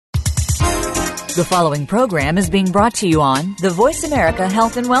The following program is being brought to you on the Voice America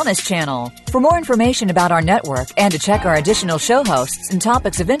Health and Wellness Channel. For more information about our network and to check our additional show hosts and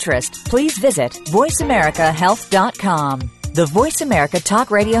topics of interest, please visit voiceamericahealth.com. The Voice America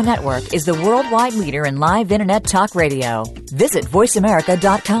Talk Radio Network is the worldwide leader in live Internet talk radio. Visit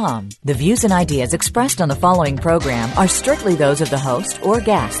voiceamerica.com. The views and ideas expressed on the following program are strictly those of the host or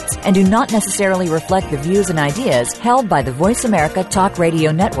guests and do not necessarily reflect the views and ideas held by the Voice America Talk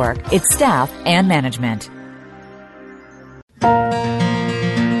Radio Network, its staff, and management.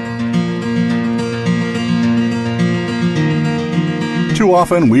 Too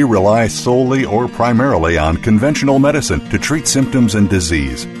often, we rely solely or primarily on conventional medicine to treat symptoms and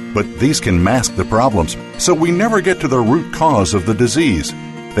disease. But these can mask the problems, so we never get to the root cause of the disease.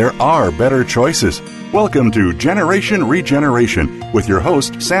 There are better choices. Welcome to Generation Regeneration with your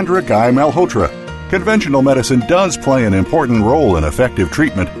host, Sandra Guy Malhotra. Conventional medicine does play an important role in effective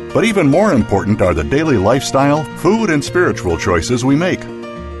treatment, but even more important are the daily lifestyle, food, and spiritual choices we make.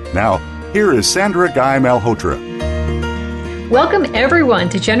 Now, here is Sandra Guy Malhotra. Welcome, everyone,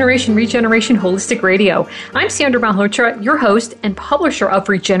 to Generation Regeneration Holistic Radio. I'm Sandra Malhotra, your host and publisher of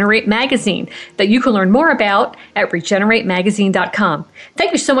Regenerate Magazine, that you can learn more about at regeneratemagazine.com.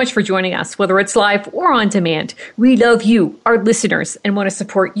 Thank you so much for joining us, whether it's live or on demand. We love you, our listeners, and want to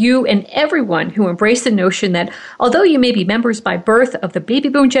support you and everyone who embrace the notion that although you may be members by birth of the baby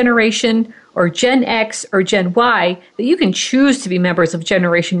boom generation, or Gen X, or Gen Y, that you can choose to be members of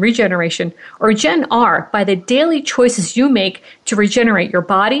Generation Regeneration, or Gen R by the daily choices you make to regenerate your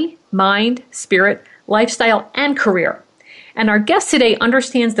body, mind, spirit, lifestyle, and career. And our guest today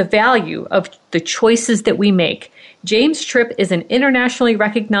understands the value of the choices that we make. James Tripp is an internationally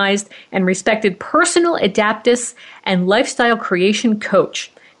recognized and respected personal adaptist and lifestyle creation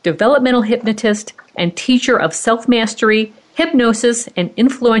coach, developmental hypnotist, and teacher of self-mastery, hypnosis, and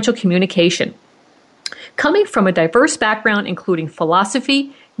influential communication. Coming from a diverse background including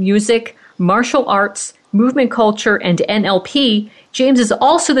philosophy, music, martial arts, movement culture, and NLP, James is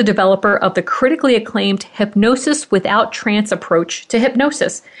also the developer of the critically acclaimed Hypnosis Without Trance approach to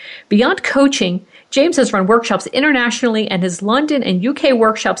hypnosis. Beyond coaching, James has run workshops internationally, and his London and UK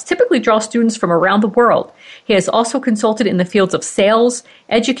workshops typically draw students from around the world. He has also consulted in the fields of sales,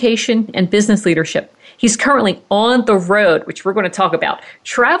 education, and business leadership. He's currently on the road, which we're going to talk about,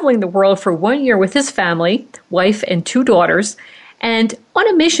 traveling the world for 1 year with his family, wife, and 2 daughters, and on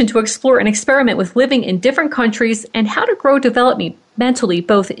a mission to explore and experiment with living in different countries and how to grow development mentally,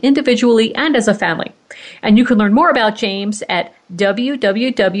 both individually and as a family. And you can learn more about James at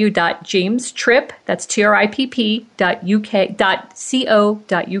www.jamestripp, that's tripp.co.uk.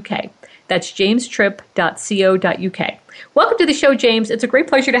 That's jamestripp.co.uk. Welcome to the show, James. It's a great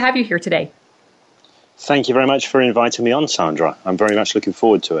pleasure to have you here today. Thank you very much for inviting me on, Sandra. I'm very much looking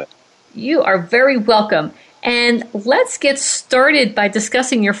forward to it. You are very welcome. And let's get started by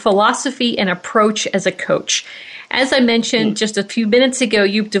discussing your philosophy and approach as a coach. As I mentioned just a few minutes ago,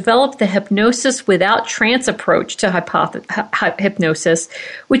 you've developed the Hypnosis Without Trance approach to hypnosis,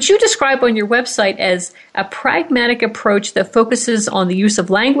 which you describe on your website as a pragmatic approach that focuses on the use of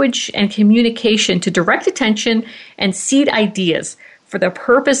language and communication to direct attention and seed ideas for the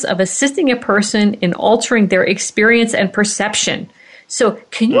purpose of assisting a person in altering their experience and perception. So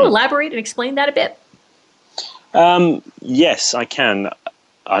can you elaborate and explain that a bit? Yes, I can.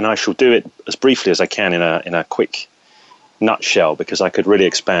 And I shall do it as briefly as I can in a quick nutshell, because I could really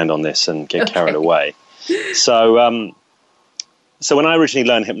expand on this and get carried away. So when I originally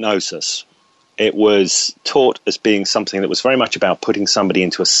learned hypnosis, it was taught as being something that was very much about putting somebody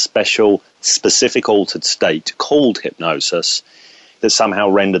into a special, specific altered state called hypnosis that somehow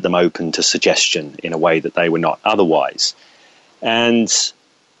rendered them open to suggestion in a way that they were not otherwise. And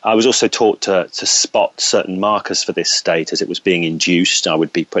I was also taught to spot certain markers for this state as it was being induced. I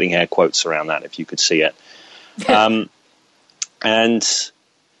would be putting air quotes around that if you could see it. And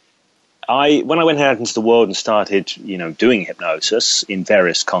when I went out into the world and started, doing hypnosis in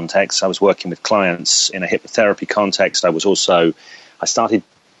various contexts, I was working with clients in a hypnotherapy context. I started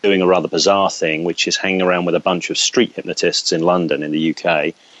doing a rather bizarre thing, which is hanging around with a bunch of street hypnotists in London, in the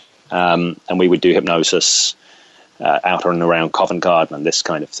UK. And we would do hypnosis out and around Covent Garden and this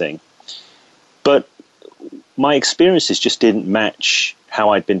kind of thing. But my experiences just didn't match how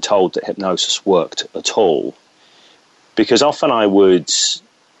I'd been told that hypnosis worked at all. Because often I would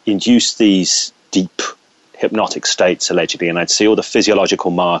induce these deep hypnotic states, allegedly, and I'd see all the physiological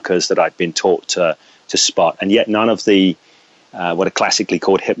markers that I'd been taught to spot, and yet none of the what are classically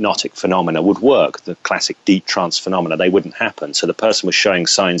called hypnotic phenomena would work. The classic deep trance phenomena, they wouldn't happen. So the person was showing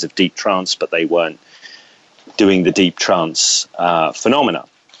signs of deep trance, but they weren't doing the deep trance phenomena.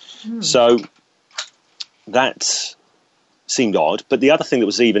 So that seemed odd. But the other thing that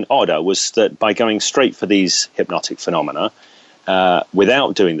was even odder was that by going straight for these hypnotic phenomena,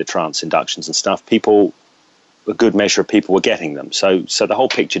 without doing the trance inductions and stuff, a good measure of people were getting them. So the whole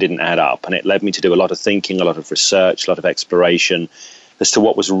picture didn't add up, and it led me to do a lot of thinking, a lot of research, a lot of exploration as to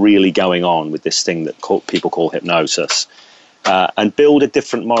what was really going on with this thing that people call hypnosis, and build a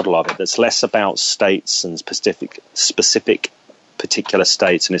different model of it that's less about states and specific particular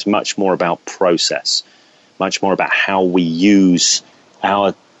states, and is much more about process, much more about how we use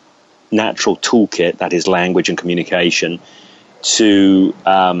our natural toolkit, that is language and communication, to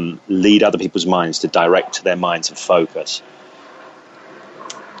lead other people's minds, to direct their minds and focus.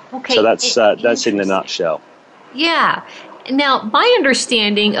 Okay. So that's in a nutshell. Yeah. Now, my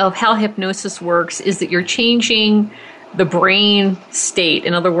understanding of how hypnosis works is that you're changing the brain state.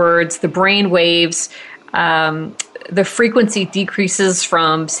 In other words, the brain waves, the frequency decreases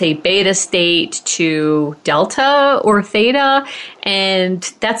from, say, beta state to delta or theta, and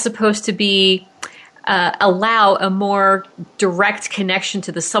that's supposed to be allow a more direct connection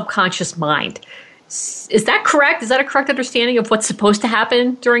to the subconscious mind. Is that correct? Is that a correct understanding of what's supposed to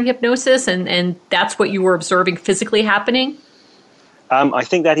happen during hypnosis, and that's what you were observing physically happening? I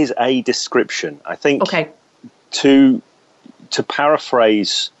think that is a description. I think okay. To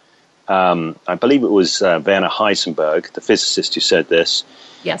paraphrase, I believe it was Werner Heisenberg, the physicist, who said this.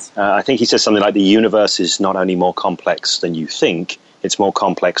 Yes. I think he said something like, the universe is not only more complex than you think, it's more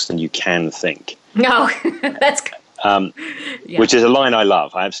complex than you can think. No, that's which is a line I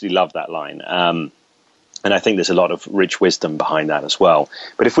love. I absolutely love that line. And I think there's a lot of rich wisdom behind that as well.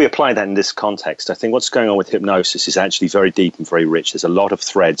 But if we apply that in this context, I think what's going on with hypnosis is actually very deep and very rich. There's a lot of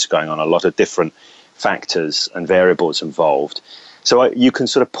threads going on, a lot of different factors and variables involved. So you can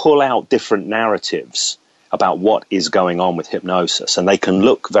sort of pull out different narratives about what is going on with hypnosis, and they can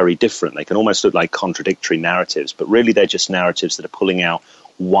look very different. They can almost look like contradictory narratives, but really they're just narratives that are pulling out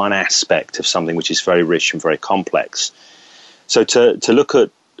one aspect of something which is very rich and very complex. So to look at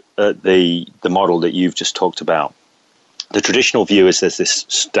the model that you've just talked about, the traditional view is there's this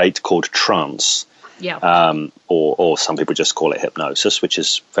state called trance, or some people just call it hypnosis, which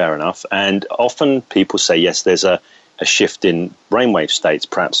is fair enough. And often people say, yes, there's a shift in brainwave states,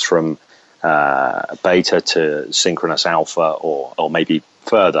 perhaps from beta to synchronous alpha, or maybe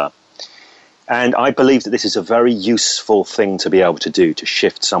further. And I believe that this is a very useful thing to be able to do, to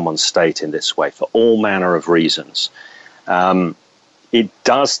shift someone's state in this way for all manner of reasons. It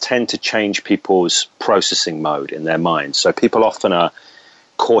does tend to change people's processing mode in their minds. So people often are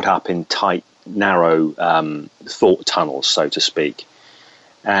caught up in tight, narrow thought tunnels, so to speak.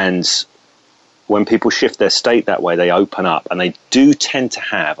 And when people shift their state that way, they open up, and they do tend to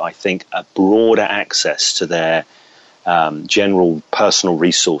have, I think, a broader access to their general personal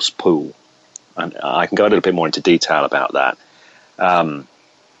resource pool. And I can go a little bit more into detail about that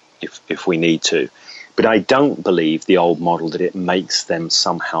if we need to. But I don't believe the old model that it makes them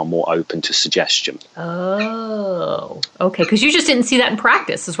somehow more open to suggestion. Oh, okay. Because you just didn't see that in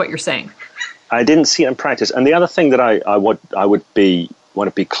practice, is what you're saying. I didn't see it in practice. And the other thing that I want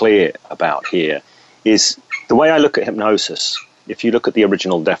to be clear about here is the way I look at hypnosis. If you look at the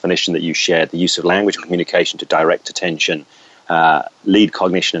original definition that you shared, the use of language and communication to direct attention, lead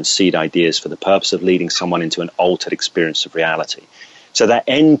cognition and seed ideas for the purpose of leading someone into an altered experience of reality. So that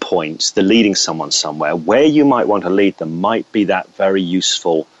end point, the leading someone somewhere, where you might want to lead them might be that very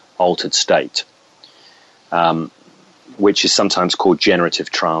useful altered state, which is sometimes called generative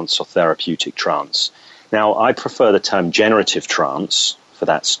trance or therapeutic trance. Now, I prefer the term generative trance for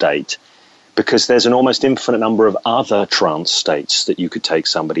that state because there's an almost infinite number of other trance states that you could take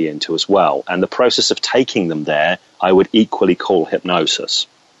somebody into as well. And the process of taking them there, I would equally call hypnosis.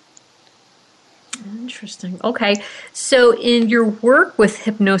 Interesting. Okay. So in your work with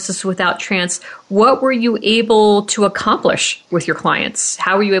Hypnosis Without Trance, what were you able to accomplish with your clients?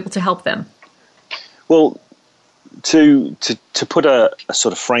 How were you able to help them? Well, to put a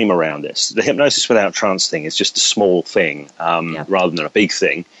sort of frame around this, the Hypnosis Without Trance thing is just a small thing rather than a big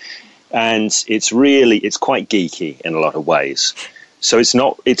thing. And it's quite geeky in a lot of ways. So it's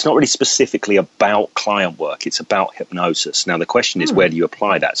not really specifically about client work. It's about hypnosis. Now, the question is, where do you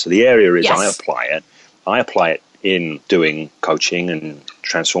apply that? So the area is I apply it in doing coaching and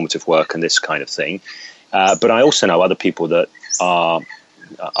transformative work and this kind of thing. But I also know other people that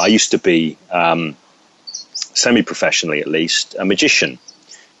I used to be, semi-professionally at least, a magician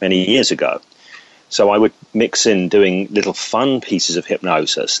many years ago. So I would mix in doing little fun pieces of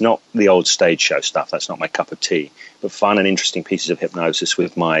hypnosis, not the old stage show stuff, that's not my cup of tea, but fun and interesting pieces of hypnosis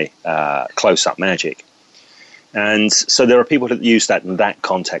with my close-up magic. And so there are people that use that in that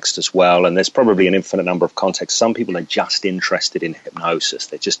context as well, and there's probably an infinite number of contexts. Some people are just interested in hypnosis.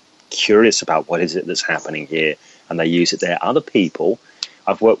 They're just curious about what is it that's happening here, and they use it there. Other people,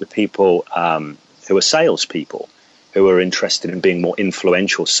 I've worked with people who are salespeople, who are interested in being more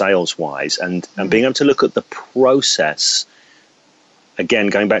influential sales-wise, and being able to look at the process. Again,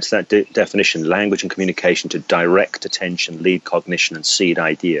 going back to that definition, language and communication to direct attention, lead cognition, and seed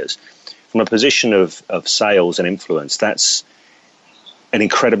ideas. From a position of sales and influence, that's an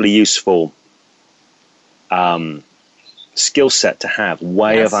incredibly useful skill set to have,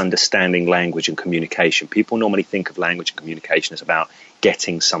 way of understanding language and communication. People normally think of language and communication as about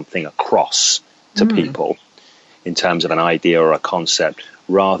getting something across to people in terms of an idea or a concept,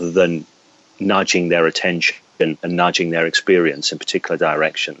 rather than nudging their attention and nudging their experience in particular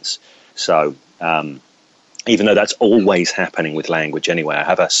directions. So even though that's always happening with language anyway, I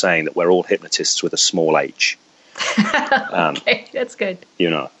have a saying that we're all hypnotists with a small h. Okay, that's good.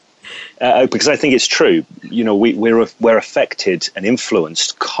 Because I think it's true. We're affected and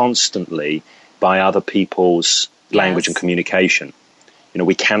influenced constantly by other people's language and communication.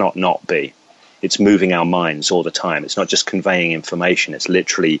 We cannot not be. It's moving our minds all the time. It's not just conveying information. It's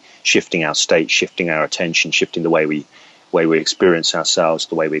literally shifting our state, shifting our attention, shifting the way we experience ourselves,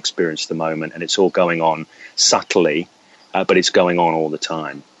 the way we experience the moment. And it's all going on subtly, but it's going on all the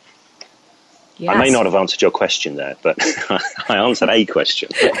time. Yes. I may not have answered your question there, but I answered a question.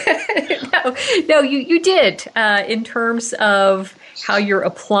 No, you did in terms of how you're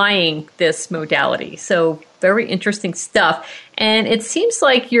applying this modality. So very interesting stuff. And it seems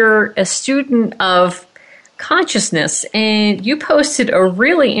like you're a student of consciousness, and you posted a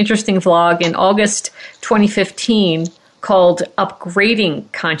really interesting vlog in August 2015 called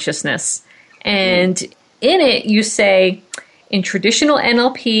Upgrading Consciousness. And in it, you say, in traditional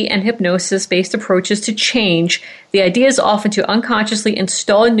NLP and hypnosis-based approaches to change, the idea is often to unconsciously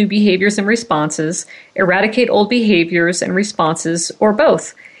install new behaviors and responses, eradicate old behaviors and responses, or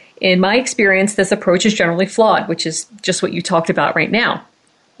both. In my experience, this approach is generally flawed, which is just what you talked about right now,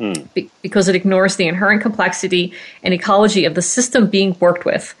 because it ignores the inherent complexity and ecology of the system being worked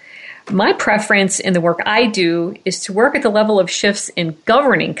with. My preference in the work I do is to work at the level of shifts in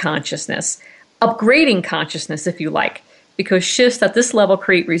governing consciousness, upgrading consciousness, if you like, because shifts at this level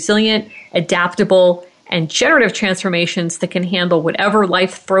create resilient, adaptable, and generative transformations that can handle whatever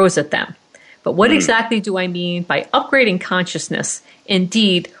life throws at them. But what exactly do I mean by upgrading consciousness?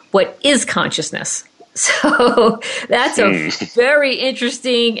 Indeed, what is consciousness? So that's a very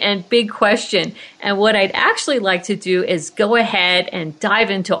interesting and big question. And what I'd actually like to do is go ahead and dive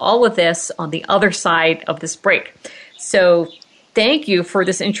into all of this on the other side of this break. So thank you for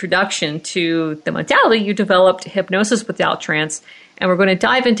this introduction to the modality you developed, Hypnosis Without Trance, and we're going to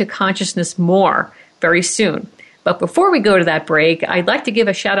dive into consciousness more very soon. But before we go to that break, I'd like to give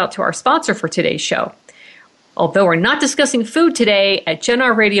a shout out to our sponsor for today's show. Although we're not discussing food today at Gen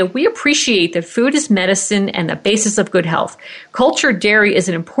R Radio, we appreciate that food is medicine and the basis of good health. Cultured dairy is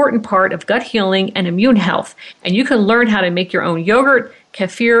an important part of gut healing and immune health, and you can learn how to make your own yogurt,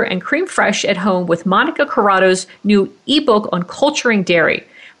 kefir, and creme fraiche at home with Monica Corrado's new ebook on culturing dairy,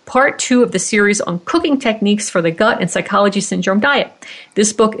 part 2 of the series on cooking techniques for the gut and psychology syndrome diet.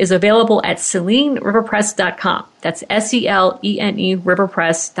 This book is available at SeleneRiverPress.com. That's SELENE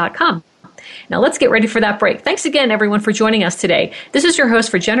Riverpress.com. Now let's get ready for that break. Thanks again, everyone, for joining us today. This is your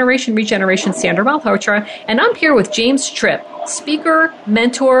host for Generation Regeneration, Sandra Malhotra, and I'm here with James Tripp, speaker,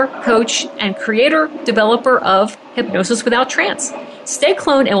 mentor, coach, and creator, developer of Hypnosis Without Trance. Stay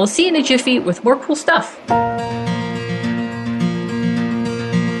cloned, and we'll see you in a jiffy with more cool stuff.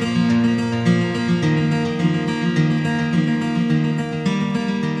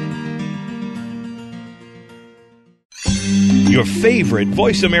 Your favorite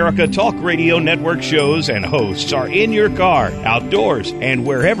Voice America Talk Radio Network shows and hosts are in your car, outdoors, and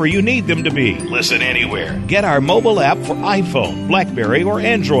wherever you need them to be. Listen anywhere. Get our mobile app for iPhone, BlackBerry, or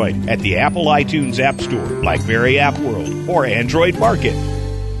Android at the Apple iTunes App Store, BlackBerry App World, or Android Market.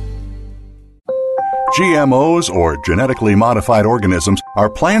 GMOs, or genetically modified organisms, are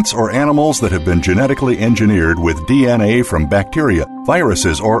plants or animals that have been genetically engineered with DNA from bacteria,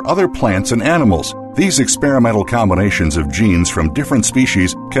 viruses, or other plants and animals. These experimental combinations of genes from different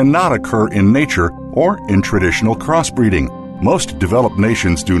species cannot occur in nature or in traditional crossbreeding. Most developed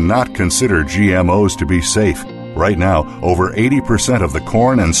nations do not consider GMOs to be safe. Right now, over 80% of the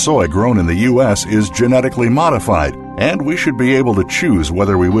corn and soy grown in the U.S. is genetically modified, and we should be able to choose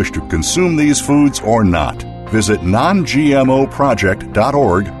whether we wish to consume these foods or not. Visit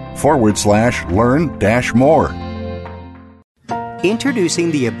nongmoproject.org/learn-more.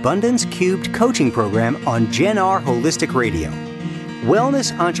 Introducing the Abundance Cubed coaching program on Gen R Holistic Radio.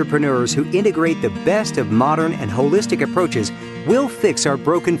 Wellness entrepreneurs who integrate the best of modern and holistic approaches will fix our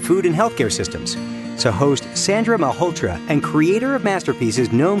broken food and healthcare systems. So host Sandra Malhotra and creator of masterpieces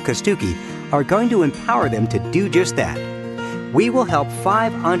Noam Kostuki are going to empower them to do just that. We will help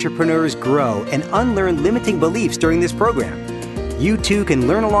 5 entrepreneurs grow and unlearn limiting beliefs during this program. You too can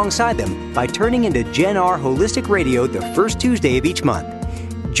learn alongside them by turning into Gen R Holistic Radio the first Tuesday of each month.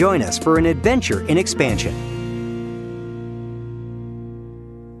 Join us for an adventure in expansion.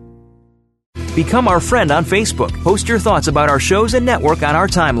 Become our friend on Facebook. Post your thoughts about our shows and network on our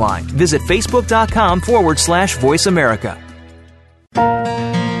timeline. Visit facebook.com/Voice America.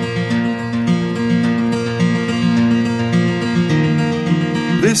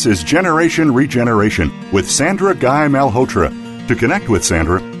 This is Generation Regeneration with Sandra Guy Malhotra. To connect with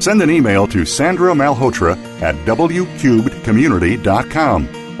Sandra, send an email to Sandra Malhotra at wcubedcommunity.com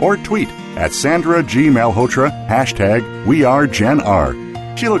or tweet at Sandra G. Malhotra,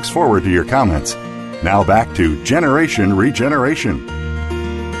 #WeAreGenR. She looks forward to your comments. Now back to Generation Regeneration.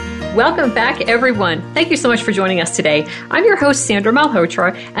 Welcome back, everyone. Thank you so much for joining us today. I'm your host, Sandra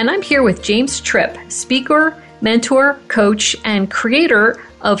Malhotra, and I'm here with James Tripp, speaker, mentor, coach, and creator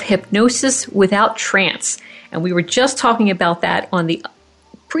of Hypnosis Without Trance. And we were just talking about that on the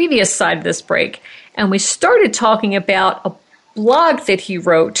previous side of this break. And we started talking about a blog that he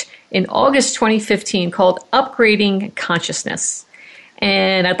wrote in August 2015 called Upgrading Consciousness.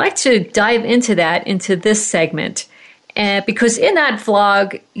 And I'd like to dive into that into this segment. Because in that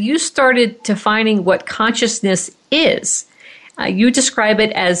vlog, you started defining what consciousness is. You describe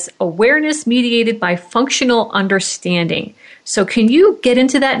it as awareness mediated by functional understanding. So can you get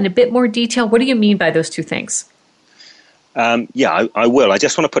into that in a bit more detail? What do you mean by those two things? I will. I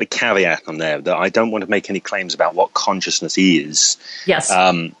just want to put a caveat on there that I don't want to make any claims about what consciousness is. Yes.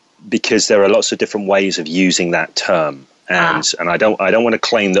 Because there are lots of different ways of using that term. And I don't want to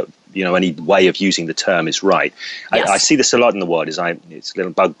claim that any way of using the term is right. Yes. I see this a lot in the world. It's a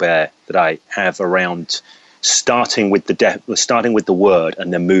little bugbear that I have around starting with the word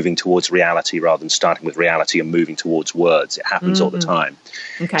and then moving towards reality rather than starting with reality and moving towards words. It happens all the time.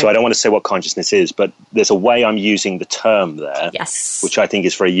 Okay. So I don't want to say what consciousness is, but there's a way I'm using the term there, which I think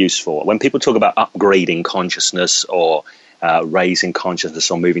is very useful. When people talk about upgrading consciousness or raising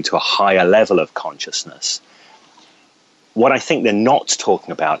consciousness or moving to a higher level of consciousness, what I think they're not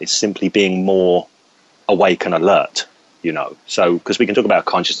talking about is simply being more awake and alert. So because we can talk about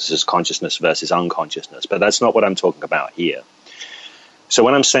consciousness as consciousness versus unconsciousness, but that's not what I'm talking about here. So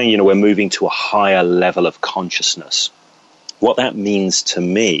when I'm saying, we're moving to a higher level of consciousness, what that means to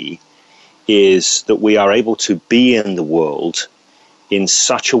me is that we are able to be in the world in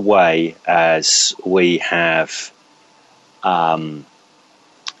such a way as we have a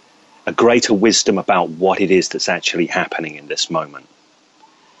greater wisdom about what it is that's actually happening in this moment.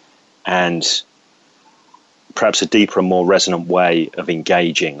 And perhaps a deeper and more resonant way of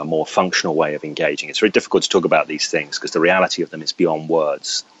engaging, a more functional way of engaging. It's very difficult to talk about these things because the reality of them is beyond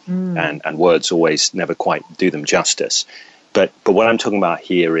words, and words always never quite do them justice. But what I'm talking about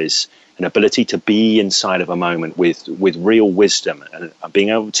here is an ability to be inside of a moment with real wisdom and being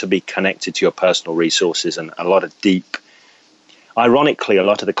able to be connected to your personal resources and a lot of ironically, a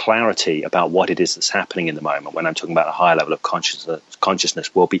lot of the clarity about what it is that's happening in the moment when I'm talking about a higher level of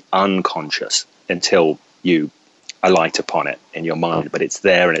consciousness will be unconscious until you alight upon it in your mind, but it's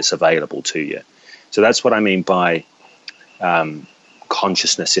there and it's available to you. So that's what I mean by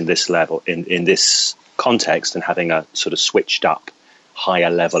consciousness in this level, in this context, and having a sort of switched up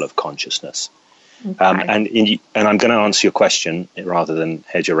higher level of consciousness. Okay. And I'm going to answer your question rather than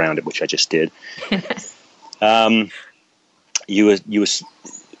hedge around it, which I just did. You were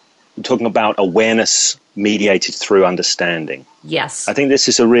talking about awareness mediated through understanding. Yes. I think this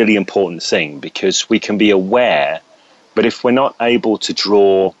is a really important thing because we can be aware, but if we're not able to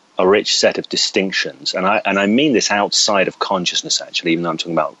draw a rich set of distinctions, and I mean this outside of consciousness actually, even though I'm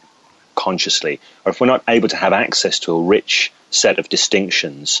talking about consciously, or if we're not able to have access to a rich set of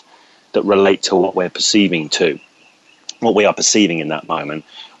distinctions that relate to what we are perceiving in that moment,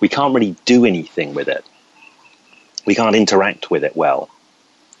 we can't really do anything with it. We can't interact with it well.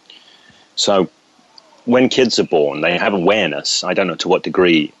 So when kids are born, they have awareness. I don't know to what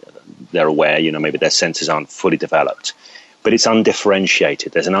degree they're aware, maybe their senses aren't fully developed, but it's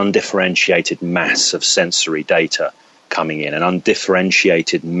undifferentiated. There's an undifferentiated mass of sensory data coming in, an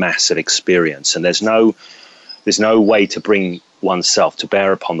undifferentiated mass of experience. And there's no way to bring oneself to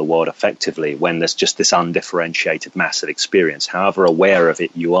bear upon the world effectively when there's just this undifferentiated mass of experience, however aware of it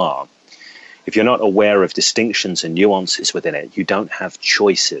you are. if you're not aware of distinctions and nuances within it, you don't have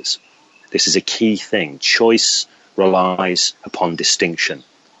choices. This is a key thing. Choice relies upon distinction.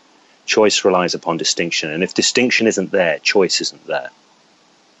 Choice relies upon distinction. And if distinction isn't there, choice isn't there.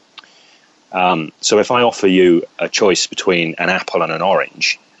 So if I offer you a choice between an apple and an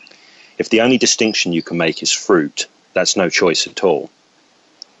orange, if the only distinction you can make is fruit, that's no choice at all.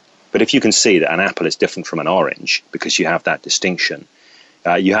 But if you can see that an apple is different from an orange because you have that distinction,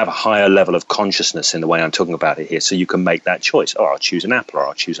 you have a higher level of consciousness in the way I'm talking about it here, so you can make that choice. Oh, I'll choose an apple or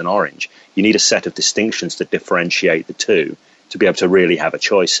I'll choose an orange. You need a set of distinctions to differentiate the two to be able to really have a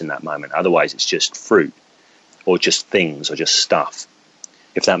choice in that moment. Otherwise, it's just fruit or just things or just stuff,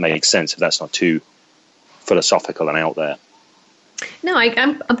 if that makes sense, if that's not too philosophical and out there. No,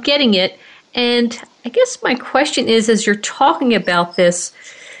 I'm getting it. And I guess my question is, as you're talking about this,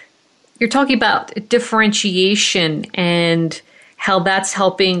 you're talking about differentiation and how that's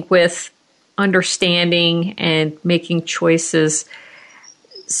helping with understanding and making choices.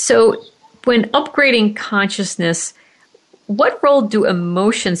 So when upgrading consciousness, what role do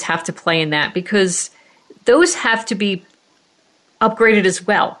emotions have to play in that? Because those have to be upgraded as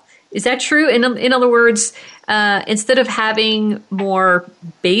well. Is that true? In other words, instead of having more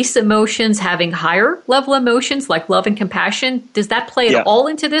base emotions, having higher level emotions like love and compassion, does that play at all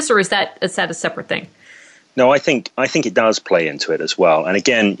into this, or is that a separate thing? No, I think it does play into it as well. And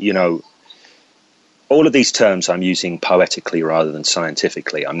again, all of these terms I'm using poetically rather than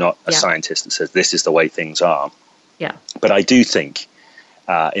scientifically. I'm not a scientist that says this is the way things are. Yeah. But I do think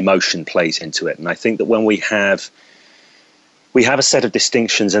emotion plays into it. And I think that when we have a set of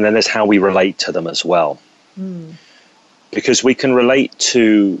distinctions, and then there's how we relate to them as well. Because we can relate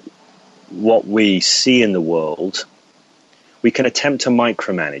to what we see in the world. We can attempt to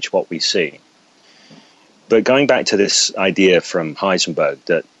micromanage what we see. But going back to this idea from Heisenberg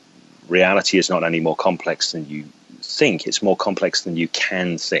that reality is not only more complex than you think, it's more complex than you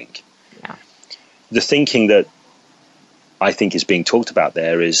can think. Yeah. The thinking that I think is being talked about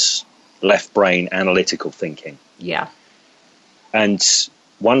there is left brain analytical thinking. Yeah. And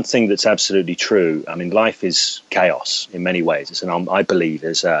one thing that's absolutely true, I mean, life is chaos in many ways. I believe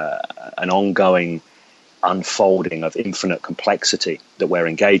is an ongoing unfolding of infinite complexity that we're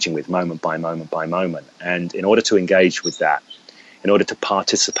engaging with moment by moment by moment. And in order to engage with that, in order to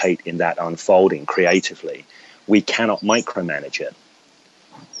participate in that unfolding creatively, we cannot micromanage it.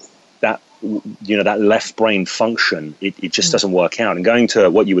 That left brain function, it just doesn't work out. And going to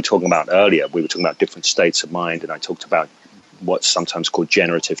what you were talking about earlier, we were talking about different states of mind, and I talked about what's sometimes called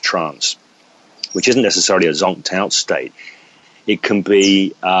generative trance, which isn't necessarily a zonked out state. It can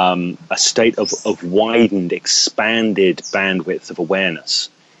be a state of widened, expanded bandwidth of awareness,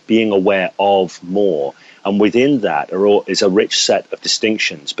 being aware of more. And within that is a rich set of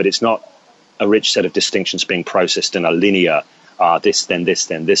distinctions, but it's not a rich set of distinctions being processed in a linear, this, then this,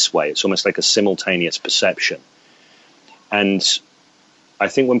 then this way. It's almost like a simultaneous perception. And I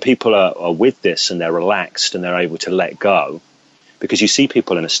think when people are with this and they're relaxed and they're able to let go, because you see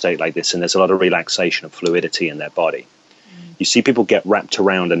people in a state like this and there's a lot of relaxation and fluidity in their body. You see people get wrapped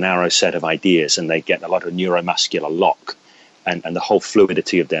around a narrow set of ideas and they get a lot of neuromuscular lock, and the whole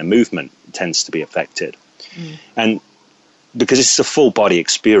fluidity of their movement tends to be affected. And because it's a full body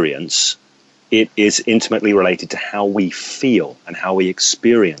experience, it is intimately related to how we feel and how we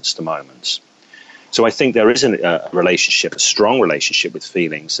experience the moments. So I think there is a relationship, a strong relationship with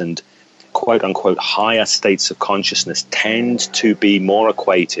feelings, and quote unquote higher states of consciousness tend to be more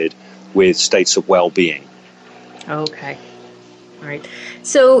equated with states of well-being. Okay. All right.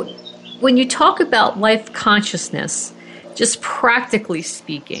 So when you talk about life consciousness, just practically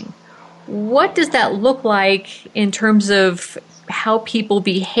speaking, what does that look like in terms of how people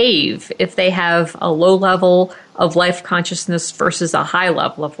behave if they have a low level of life consciousness versus a high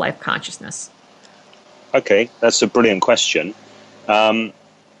level of life consciousness? Okay, that's a brilliant question.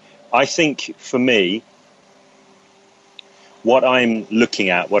 I think for me, what I'm looking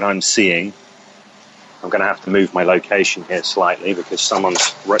at, what I'm seeing, I'm going to have to move my location here slightly because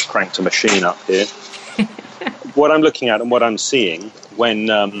someone's cranked a machine up here. What I'm looking at and what I'm seeing when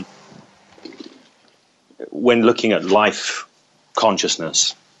looking at life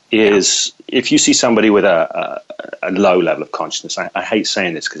consciousness is if you see somebody with a low level of consciousness, I hate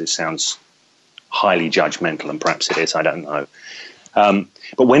saying this because it sounds highly judgmental, and perhaps it is, I don't know.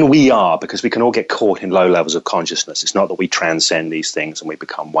 But when we are, because we can all get caught in low levels of consciousness, it's not that we transcend these things and we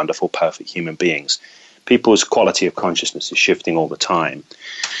become wonderful, perfect human beings. People's quality of consciousness is shifting all the time.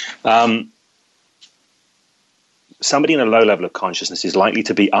 Somebody in a low level of consciousness is likely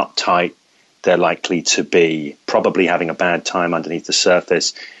to be uptight, They're likely to be probably having a bad time underneath the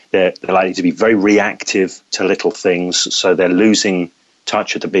surface. They're likely to be very reactive to little things, so they're losing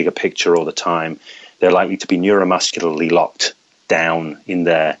touch of the bigger picture all the time. They're likely to be neuromuscularly locked down in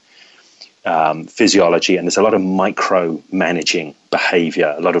their physiology, and there's a lot of micro-managing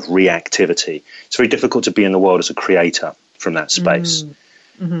behavior, a lot of reactivity. It's very difficult to be in the world as a creator from that space.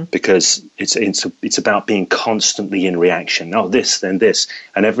 Because it's about being constantly in reaction. Oh, this, then this.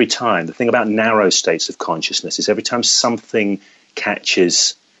 And every time, the thing about narrow states of consciousness is every time something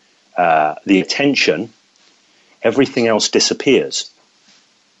catches the attention, everything else disappears.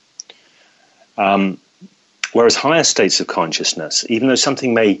 Whereas higher states of consciousness, even though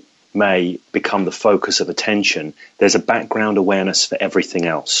something may become the focus of attention, there's a background awareness for everything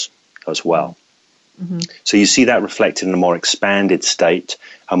else as well. So you see that reflected in a more expanded state,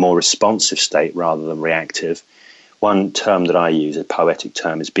 a more responsive state rather than reactive. One term that I use, a poetic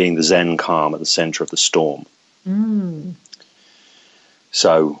term, is being the Zen calm at the center of the storm.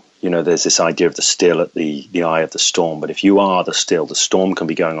 So, there's this idea of the still at the eye of the storm. But if you are the still, the storm can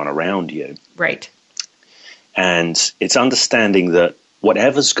be going on around you. Right. And it's understanding that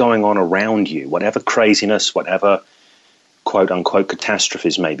whatever's going on around you, whatever craziness, whatever quote-unquote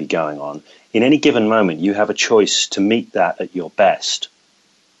catastrophes may be going on, in any given moment you have a choice to meet that at your best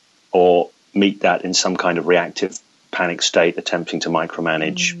or meet that in some kind of reactive panic state, attempting to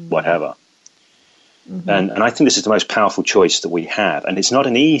micromanage whatever. And I think this is the most powerful choice that we have. And it's not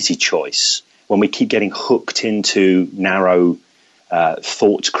an easy choice when we keep getting hooked into narrow,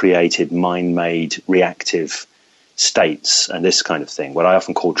 thought-created, mind-made, reactive states and this kind of thing, what I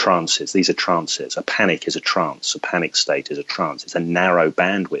often call trances. These are trances. A panic is a trance. A panic state is a trance. It's a narrow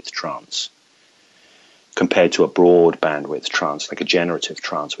bandwidth trance compared to a broad bandwidth trance, like a generative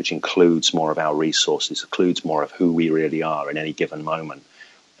trance, which includes more of our resources, includes more of who we really are in any given moment.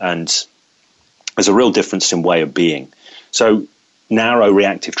 And there's a real difference in way of being. So narrow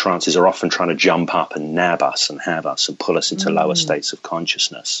reactive trances are often trying to jump up and nab us and have us and pull us into lower states of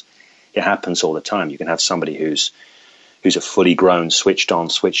consciousness. It happens all the time. You can have somebody who's a fully grown, switched on,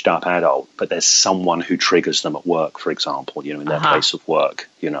 switched up adult, but there's someone who triggers them at work, for example, in their place of work,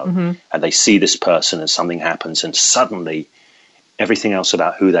 and they see this person and something happens and suddenly everything else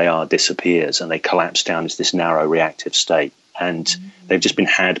about who they are disappears and they collapse down into this narrow reactive state. And they've just been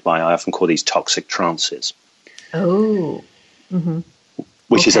had by, I often call these toxic trances. Which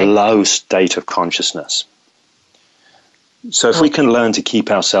is a low state of consciousness. So if we can learn to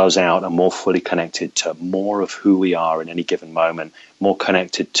keep ourselves out and more fully connected to more of who we are in any given moment, more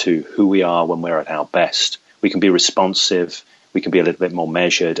connected to who we are when we're at our best, we can be responsive, we can be a little bit more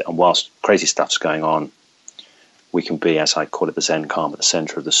measured, and whilst crazy stuff's going on, we can be, as I call it, the Zen calm at the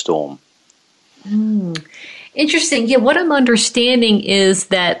center of the storm. Interesting. Yeah, what I'm understanding is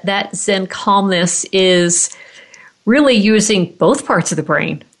that Zen calmness is really using both parts of the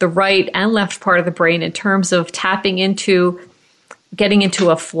brain, the right and left part of the brain, in terms of tapping into, getting into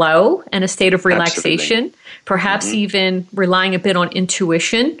a flow and a state of relaxation, perhaps even relying a bit on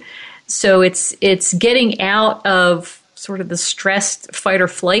intuition. So it's getting out of sort of the stressed fight or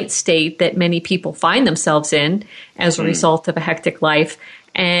flight state that many people find themselves in as a result of a hectic life,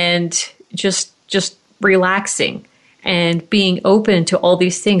 and just relaxing and being open to all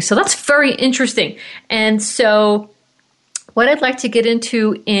these things. So that's very interesting. And so what I'd like to get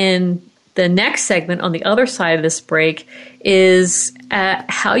into in the next segment on the other side of this break is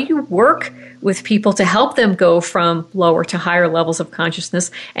how you work with people to help them go from lower to higher levels of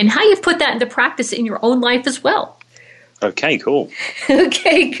consciousness, and how you've put that into practice in your own life as well. Okay, cool.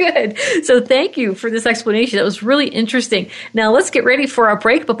 Okay, good. So thank you for this explanation. That was really interesting. Now let's get ready for our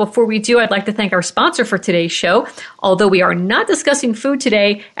break. But before we do, I'd like to thank our sponsor for today's show. Although we are not discussing food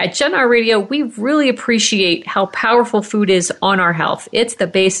today, at Gen R Radio, we really appreciate how powerful food is on our health. It's the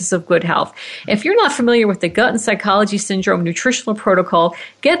basis of good health. If you're not familiar with the Gut and Psychology Syndrome Nutritional Protocol,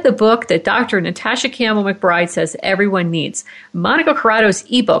 get the book that Dr. Natasha Campbell McBride says everyone needs. Monica Corrado's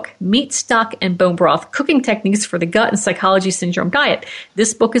ebook, Meat, Stock, and Bone Broth, Cooking Techniques for the Gut and Psychology Syndrome Diet.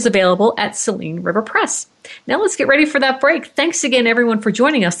 This book is available at Saline River Press. Now let's get ready for that break. Thanks again, everyone, for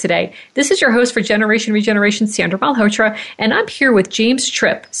joining us today. This is your host for Generation Regeneration, Sandra Malhotra, and I'm here with James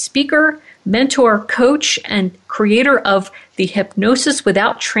Tripp, speaker, mentor, coach, and creator of the Hypnosis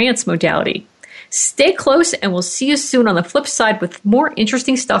Without Trance modality. Stay close, and we'll see you soon on the flip side with more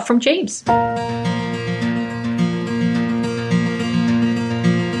interesting stuff from James.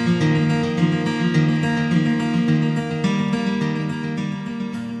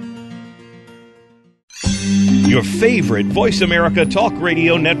 Your favorite Voice America Talk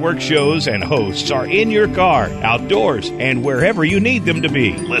Radio Network shows and hosts are in your car, outdoors, and wherever you need them to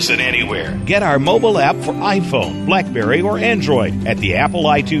be. Listen anywhere. Get our mobile app for iPhone, BlackBerry, or Android at the Apple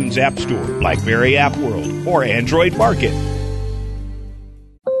iTunes App Store, BlackBerry App World, or Android Market.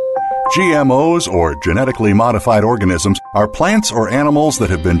 GMOs, or genetically modified organisms, are plants or animals that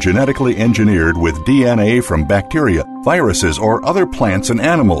have been genetically engineered with DNA from bacteria, viruses, or other plants and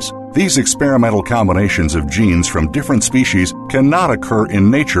animals. These experimental combinations of genes from different species cannot occur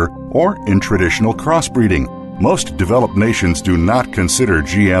in nature or in traditional crossbreeding. Most developed nations do not consider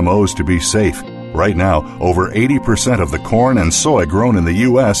GMOs to be safe. Right now, over 80% of the corn and soy grown in the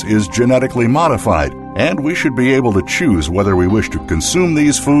U.S. is genetically modified, and we should be able to choose whether we wish to consume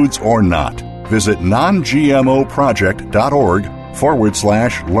these foods or not. Visit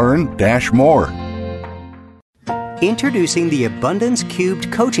nongmoproject.org/learn-more. Introducing the Abundance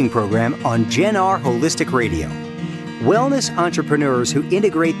Cubed coaching program on Gen R Holistic Radio. Wellness entrepreneurs who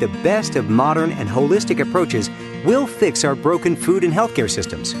integrate the best of modern and holistic approaches will fix our broken food and healthcare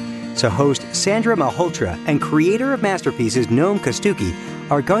systems. So host Sandra Malhotra and creator of masterpieces Noam Kostuki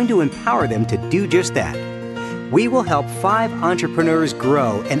are going to empower them to do just that. We will help 5 entrepreneurs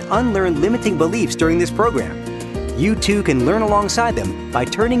grow and unlearn limiting beliefs during this program. You too can learn alongside them by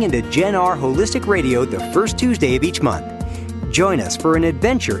turning into Gen R Holistic Radio the first Tuesday of each month. Join us for an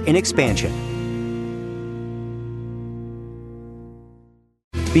adventure in expansion.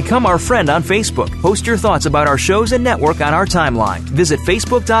 Become our friend on Facebook. Post your thoughts about our shows and network on our timeline. Visit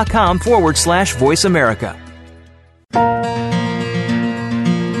facebook.com/Voice America.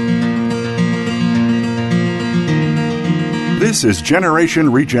 This is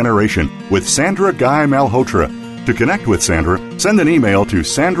Generation Regeneration with Sandra Guy Malhotra. To connect with Sandra, send an email to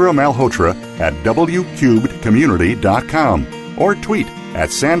sandramalhotra@wcubedcommunity.com or tweet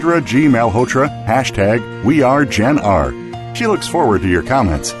at Sandra G. Malhotra, #WeAreGenR. She looks forward to your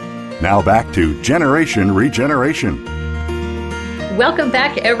comments. Now back to Generation Regeneration. Welcome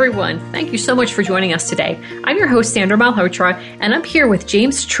back, everyone. Thank you so much for joining us today. I'm your host, Sandra Malhotra, and I'm here with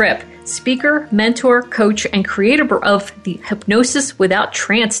James Tripp, speaker, mentor, coach, and creator of the Hypnosis Without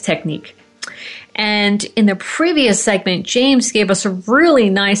Trance technique. And in the previous segment, James gave us a really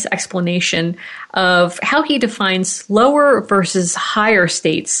nice explanation of how he defines lower versus higher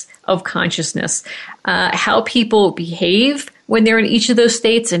states of consciousness, how people behave when they're in each of those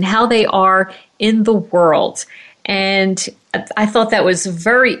states, and how they are in the world. And I thought that was a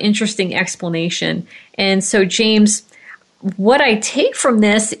very interesting explanation. And so, James, what I take from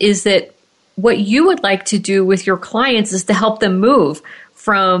this is that what you would like to do with your clients is to help them move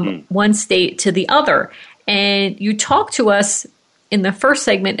from one state to the other. And you talked to us in the first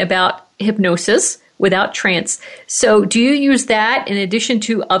segment about hypnosis without trance. So do you use that in addition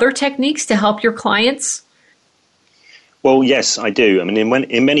to other techniques to help your clients? Well, yes, I do. I mean,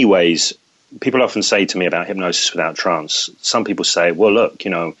 in many ways, people often say to me about hypnosis without trance, some people say, well, look,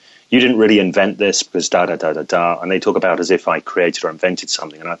 you didn't really invent this because da-da-da-da-da, and they talk about as if I created or invented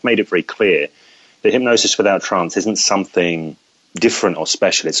something. And I've made it very clear that hypnosis without trance isn't something different or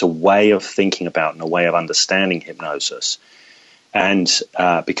special. It's a way of thinking about and a way of understanding hypnosis. And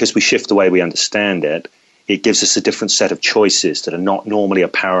because we shift the way we understand it, it gives us a different set of choices that are not normally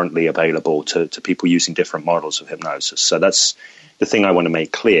apparently available to people using different models of hypnosis. So that's the thing I want to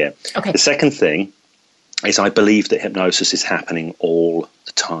make clear. Okay. The second thing is I believe that hypnosis is happening all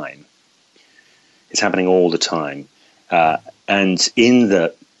the time. It's happening all the time. And in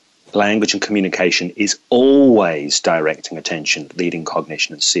the language and communication is always directing attention, leading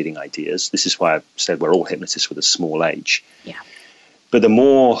cognition, and seeding ideas. This is why I've said we're all hypnotists with a small h. Yeah. But the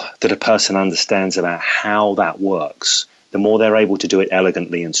more that a person understands about how that works, the more they're able to do it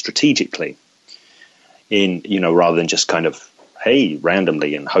elegantly and strategically, rather than just kind of, hey,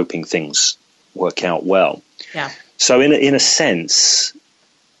 randomly and hoping things work out well. Yeah. So in a sense,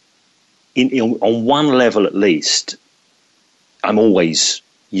 on one level at least, I'm always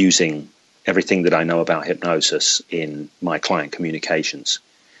using everything that I know about hypnosis in my client communications.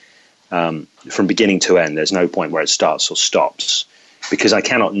 From beginning to end, there's no point where it starts or stops, because I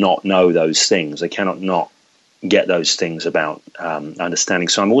cannot not know those things. I cannot not get those things about understanding.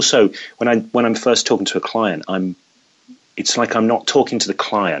 So I'm also, when I'm first talking to a client, it's like I'm not talking to the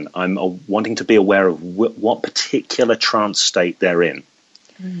client. I'm wanting to be aware of what particular trance state they're in.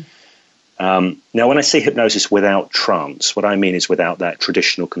 Now, when I say hypnosis without trance, what I mean is without that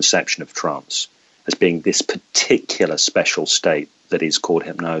traditional conception of trance as being this particular special state that is called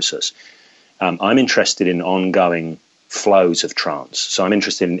hypnosis. I'm interested in ongoing flows of trance. So I'm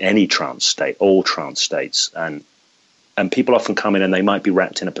interested in any trance state, all trance states. And people often come in and they might be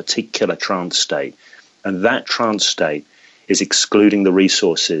wrapped in a particular trance state. And that trance state is excluding the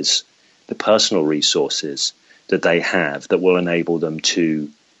resources, the personal resources that they have that will enable them to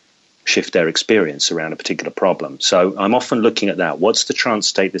shift their experience around a particular problem. So I'm often looking at that. What's the trance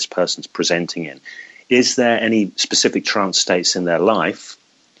state this person's presenting in? Is there any specific trance states in their life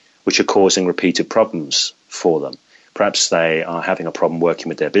which are causing repeated problems for them? Perhaps they are having a problem working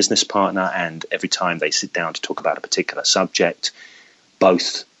with their business partner, and every time they sit down to talk about a particular subject,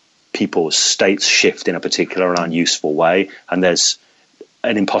 both people's states shift in a particular unuseful way, and there's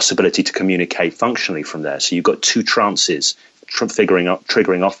an impossibility to communicate functionally from there. So you've got two trances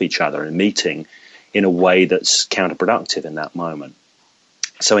triggering off each other and meeting in a way that's counterproductive in that moment.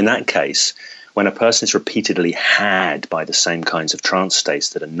 So in that case, when a person is repeatedly had by the same kinds of trance states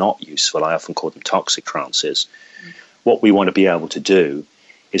that are not useful, I often call them toxic trances, what we want to be able to do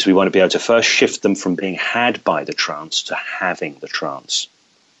is we want to be able to first shift them from being had by the trance to having the trance.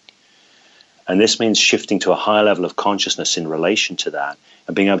 And this means shifting to a higher level of consciousness in relation to that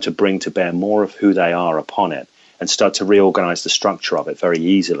and being able to bring to bear more of who they are upon it and start to reorganize the structure of it very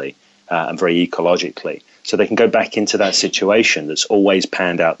easily and very ecologically. So they can go back into that situation that's always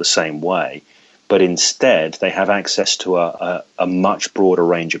panned out the same way, but instead they have access to a much broader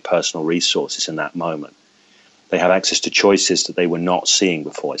range of personal resources in that moment. They have access to choices that they were not seeing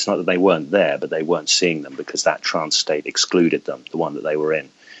before. It's not that they weren't there, but they weren't seeing them because that trance state excluded them, the one that they were in.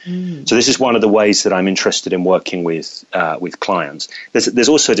 So this is one of the ways that I'm interested in working with clients. There's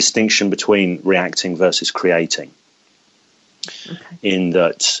also a distinction between reacting versus creating. Okay. In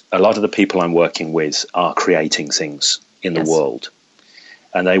that a lot of the people I'm working with are creating things in the world.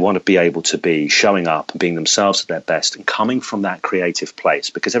 And they want to be able to be showing up and being themselves at their best and coming from that creative place,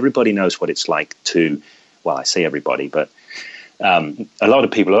 because everybody knows what it's like to, well, I say everybody, but a lot of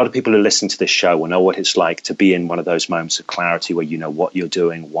people who listen to this show will know what it's like to be in one of those moments of clarity where you know what you're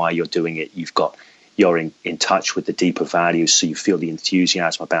doing, why you're doing it. You're in touch with the deeper values, so you feel the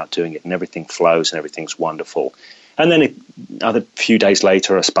enthusiasm about doing it, and everything flows and everything's wonderful. And then another few days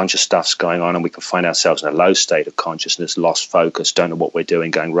later, a bunch of stuff's going on, and we can find ourselves in a low state of consciousness, lost focus, don't know what we're doing,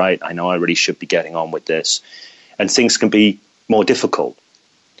 going, right, I know I really should be getting on with this. And things can be more difficult.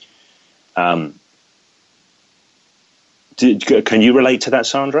 Can you relate to that,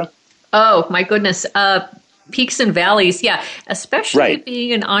 Sandra? Oh, my goodness. Peaks and valleys, yeah, especially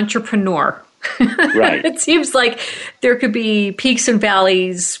being an entrepreneur. Right. It seems like there could be peaks and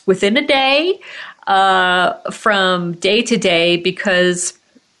valleys within a day, from day to day, because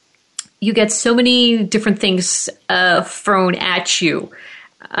you get so many different things thrown at you.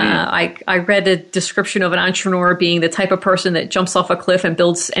 I read a description of an entrepreneur being the type of person that jumps off a cliff and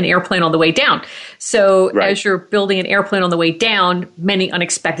builds an airplane on the way down. So as you're building an airplane on the way down, many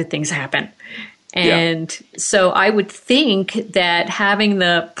unexpected things happen. And so I would think that having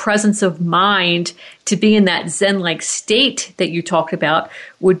the presence of mind to be in that Zen-like state that you talked about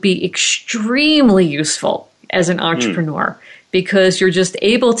would be extremely useful as an entrepreneur, because you're just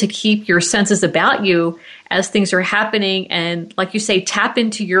able to keep your senses about you as things are happening and, like you say, tap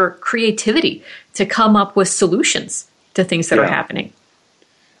into your creativity to come up with solutions to things that are happening.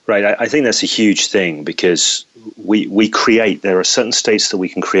 Right. I think that's a huge thing, because we create. There are certain states that we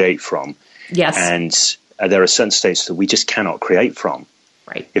can create from. Yes. And there are certain states that we just cannot create from.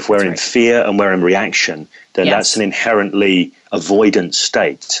 Right. If we're in fear and we're in reaction, then that's an inherently avoidant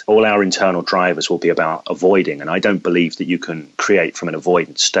state. All our internal drivers will be about avoiding. And I don't believe that you can create from an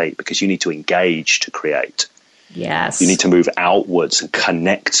avoidant state, because you need to engage to create. Yes. You need to move outwards and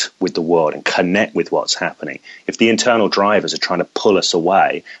connect with the world and connect with what's happening. If the internal drivers are trying to pull us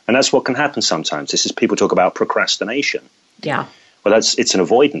away, and that's what can happen sometimes. This is, people talk about procrastination. Yeah. Well, it's an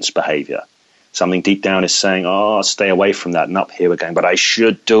avoidance behavior. Something deep down is saying, oh, stay away from that. And up here we're going, but I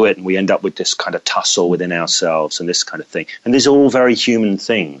should do it. And we end up with this kind of tussle within ourselves and this kind of thing. And these are all very human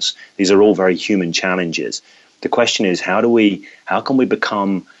things. These are all very human challenges. The question is, how can we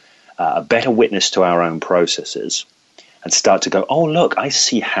become a better witness to our own processes and start to go, oh, look, I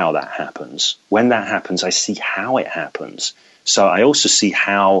see how that happens. When that happens, I see how it happens. So I also see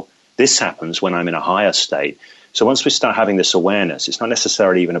how this happens when I'm in a higher state. So once we start having this awareness, it's not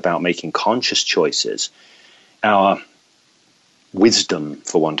necessarily even about making conscious choices. Our wisdom,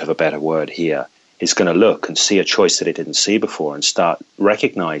 for want of a better word here, is going to look and see a choice that it didn't see before and start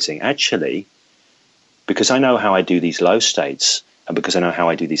recognizing, actually, because I know how I do these low states and because I know how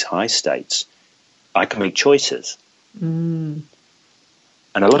I do these high states, I can make choices. And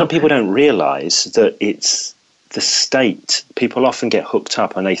a lot of people don't realize that it's the state. People often get hooked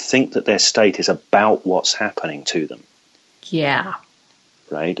up and they think that their state is about what's happening to them. Yeah.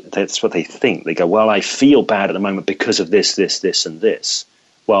 Right? That's what they think. They go, well, I feel bad at the moment because of this, this, this, and this.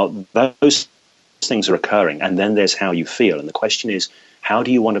 Well, those things are occurring, and then there's how you feel. And the question is, how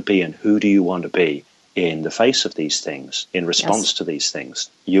do you want to be and who do you want to be in the face of these things, in response to these things?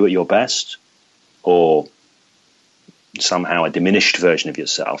 You at your best, or somehow a diminished version of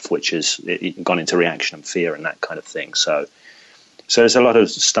yourself, which has gone into reaction and fear and that kind of thing. So there's a lot of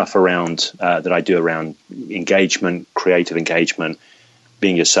stuff around that I do around engagement, creative engagement,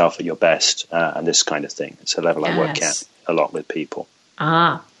 being yourself at your best, and this kind of thing. It's a level I work at a lot with people.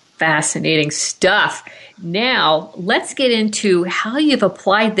 Fascinating stuff. Now, let's get into how you've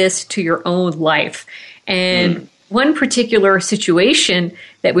applied this to your own life. And one particular situation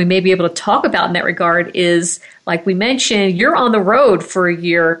that we may be able to talk about in that regard is, like we mentioned, you're on the road for a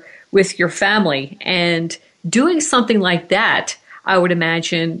year with your family. And doing something like that, I would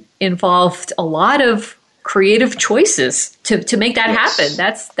imagine, involved a lot of creative choices to make that happen.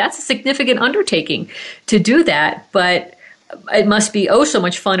 That's a significant undertaking to do that. But it must be oh so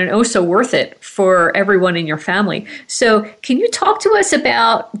much fun and oh so worth it for everyone in your family. So can you talk to us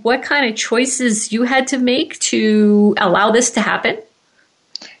about what kind of choices you had to make to allow this to happen?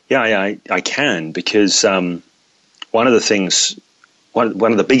 Yeah, I can, because one of the things,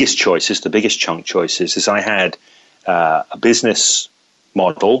 one of the biggest choices, the biggest chunk choices, is I had a business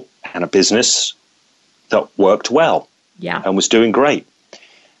model and a business that worked well and was doing great.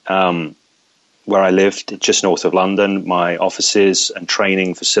 Where I lived, just north of London, my offices and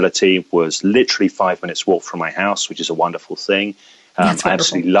training facility was literally 5 minutes walk from my house, which is a wonderful thing. I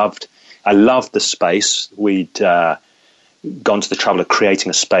absolutely loved the space. We'd gone to the trouble of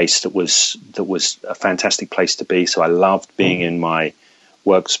creating a space that was a fantastic place to be. So I loved being in my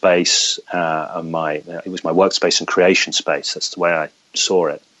workspace, it was my workspace and creation space. That's the way I saw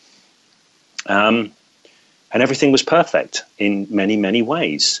it. And everything was perfect in many, many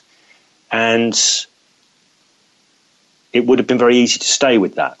ways. And it would have been very easy to stay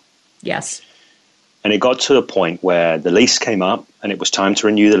with that. Yes. And it got to a point where the lease came up and it was time to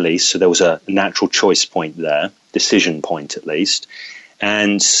renew the lease. So there was a natural choice point there, decision point at least.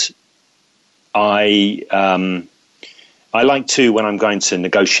 And I like to, when I'm going to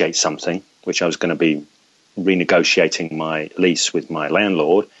negotiate something, which I was going to be renegotiating my lease with my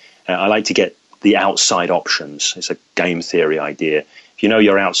landlord, I like to get the outside options. It's a game theory idea. If you know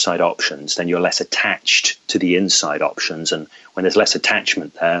your outside options, then you're less attached to the inside options. And when there's less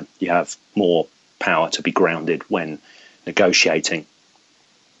attachment there, you have more power to be grounded when negotiating.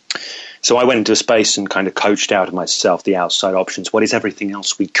 So I went into a space and kind of coached out of myself the outside options. What is everything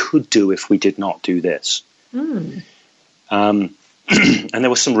else we could do if we did not do this? And there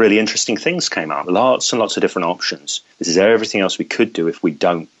were some really interesting things came out. Lots and lots of different options. This is everything else we could do if we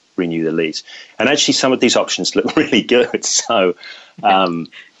don't renew the lease. And actually some of these options look really good. So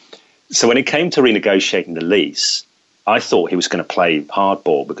when it came to renegotiating the lease, I thought he was going to play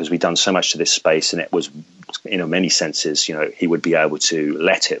hardball because we'd done so much to this space, and it was, in many senses, he would be able to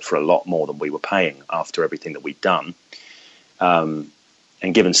let it for a lot more than we were paying after everything that we'd done. And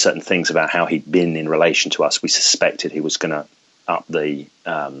given certain things about how he'd been in relation to us, we suspected he was going to up the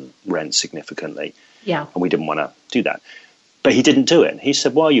rent significantly. Yeah. And we didn't want to do that. But he didn't do it. He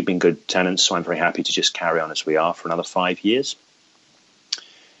said, well, you've been good tenants, so I'm very happy to just carry on as we are for another 5 years.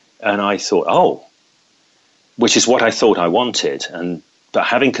 And I thought, which is what I thought I wanted. But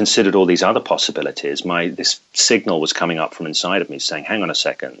having considered all these other possibilities, this signal was coming up from inside of me saying, hang on a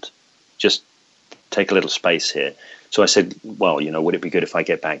second, just take a little space here. So I said, well, would it be good if I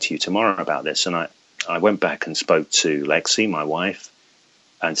get back to you tomorrow about this? And I went back and spoke to Lexi, my wife,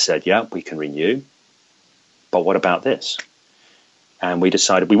 and said, yeah, we can renew. But what about this? And we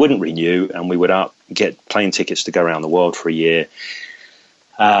decided we wouldn't renew, and we would get plane tickets to go around the world for a year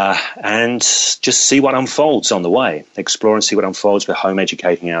and just see what unfolds on the way, explore and see what unfolds. We're home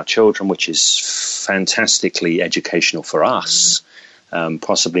educating our children, which is fantastically educational for us,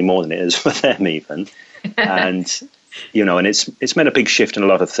 possibly more than it is for them even. And, and it's meant a big shift in a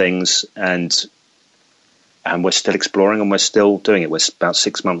lot of things, and we're still exploring and we're still doing it. We're about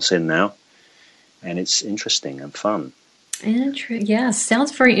 6 months in now, and it's interesting and fun. Yes,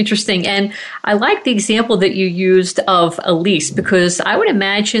 sounds very interesting. And I like the example that you used of a lease, because I would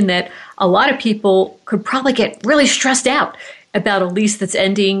imagine that a lot of people could probably get really stressed out about a lease that's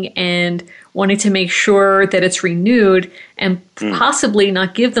ending and wanting to make sure that it's renewed and possibly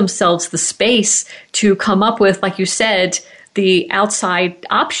not give themselves the space to come up with, like you said, the outside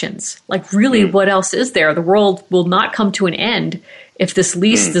options. Like really, what else is there? The world will not come to an end if this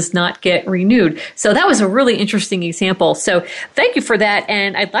lease does not get renewed. So that was a really interesting example. So thank you for that.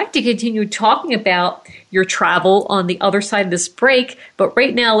 And I'd like to continue talking about your travel on the other side of this break. But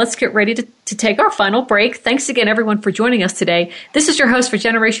right now, let's get ready to take our final break. Thanks again, everyone, for joining us today. This is your host for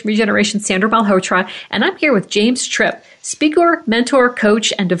Generation Regeneration, Sandra Malhotra, and I'm here with James Tripp, speaker, mentor,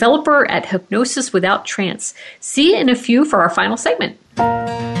 coach, and developer at Hypnosis Without Trance. See you in a few for our final segment.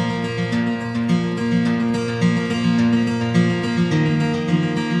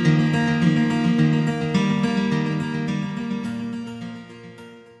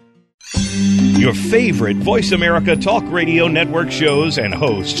 Your favorite Voice America Talk Radio Network shows and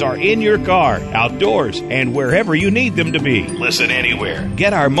hosts are in your car, outdoors, and wherever you need them to be. Listen anywhere.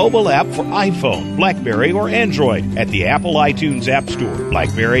 Get our mobile app for iPhone, BlackBerry, or Android at the Apple iTunes App Store,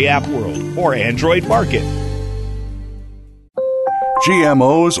 BlackBerry App World, or Android Market.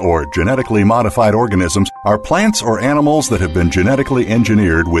 GMOs, or genetically modified organisms, are plants or animals that have been genetically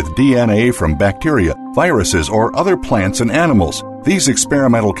engineered with DNA from bacteria, viruses, or other plants and animals. These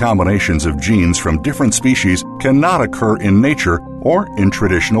experimental combinations of genes from different species cannot occur in nature or in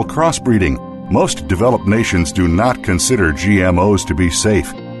traditional crossbreeding. Most developed nations do not consider GMOs to be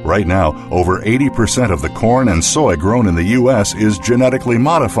safe. Right now, over 80% of the corn and soy grown in the U.S. is genetically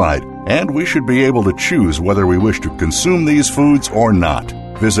modified, and we should be able to choose whether we wish to consume these foods or not.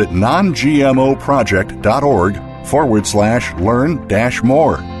 Visit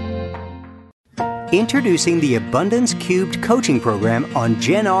nongmoproject.org/learn-more. Introducing the Abundance Cubed coaching program on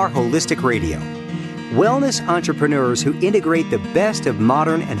Gen R Holistic Radio. Wellness entrepreneurs who integrate the best of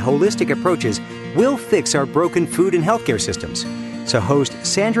modern and holistic approaches will fix our broken food and healthcare systems. So host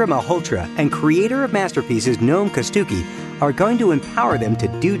Sandra Malhotra and creator of masterpieces Noam Kostuki are going to empower them to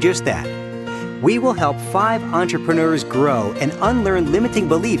do just that. We will help 5 entrepreneurs grow and unlearn limiting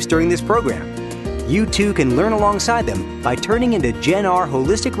beliefs during this program. You too can learn alongside them by turning into Gen R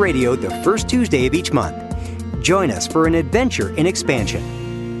Holistic Radio the first Tuesday of each month. Join us for an adventure in expansion.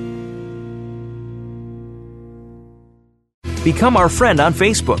 Become our friend on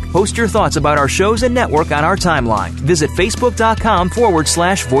Facebook. Post your thoughts about our shows and network on our timeline. Visit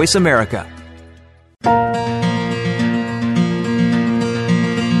facebook.com/Voice America.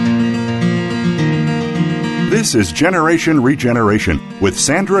 This is Generation Regeneration with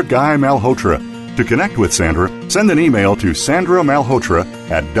Sandra Guy Malhotra. To connect with Sandra, send an email to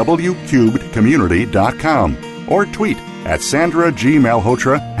sandramalhotra@wcubedcommunity.com or tweet at Sandra G.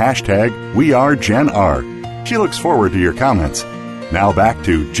 Malhotra, #WeAreGenR. She looks forward to your comments. Now back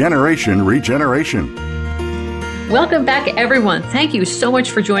to Generation Regeneration. Welcome back, everyone. Thank you so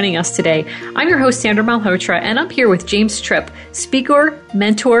much for joining us today. I'm your host, Sandra Malhotra, and I'm here with James Tripp, speaker,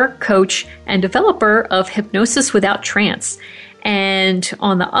 mentor, coach, and developer of Hypnosis Without Trance. And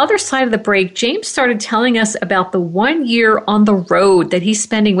on the other side of the break, James started telling us about the 1 year on the road that he's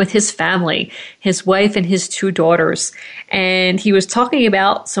spending with his family, his wife and his 2 daughters. And he was talking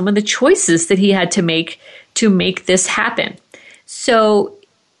about some of the choices that he had to make this happen. So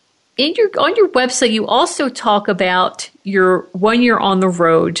on your website, you also talk about your 1 year on the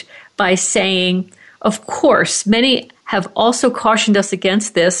road by saying, of course, many have also cautioned us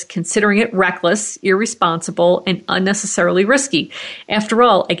against this, considering it reckless, irresponsible, and unnecessarily risky. After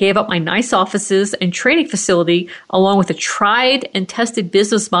all, I gave up my nice offices and training facility along with a tried and tested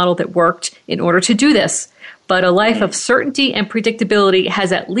business model that worked in order to do this. But a life of certainty and predictability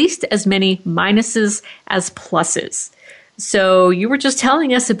has at least as many minuses as pluses. So you were just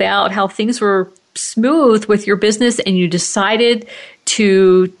telling us about how things were smooth with your business and you decided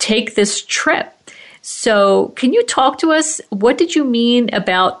to take this trip. So can you talk to us? What did you mean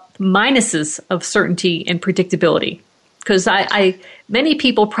about minuses of certainty and predictability? Because many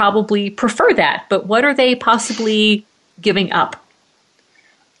people probably prefer that, but what are they possibly giving up?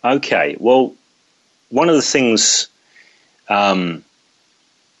 Okay, well, one of the things that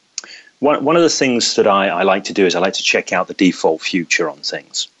I like to do is I like to check out the default future on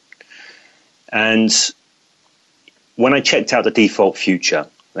things. And when I checked out the default future,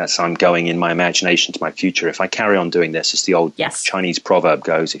 that's I'm going in my imagination to my future. If I carry on doing this, as the old Chinese proverb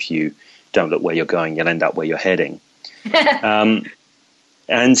goes, if you don't look where you're going, you'll end up where you're heading. And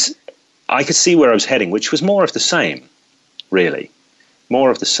I could see where I was heading, which was more of the same, really.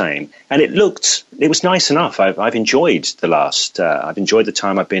 More of the same. And it was nice enough. I've enjoyed I've enjoyed the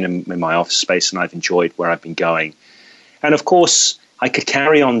time I've been in my office space, and I've enjoyed where I've been going. And of course, I could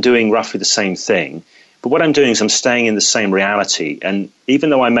carry on doing roughly the same thing. But what I'm doing is I'm staying in the same reality. And even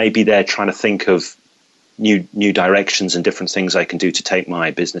though I may be there trying to think of new directions and different things I can do to take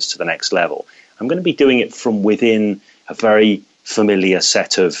my business to the next level, I'm going to be doing it from within a very familiar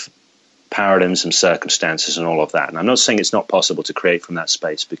set of paradigms and circumstances and all of that. And I'm not saying it's not possible to create from that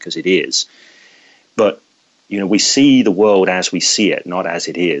space, because it is. But, we see the world as we see it, not as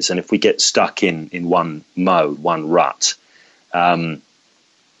it is. And if we get stuck in one mode, one rut, that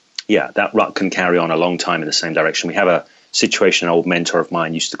rut can carry on a long time in the same direction. We have a situation an old mentor of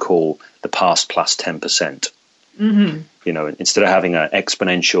mine used to call the past plus 10%. Mm-hmm. Instead of having an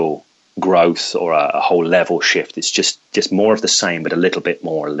exponential growth or a whole level shift, it's just more of the same, but a little bit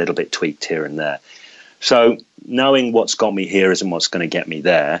more, a little bit tweaked here and there. So knowing what's got me here isn't what's going to get me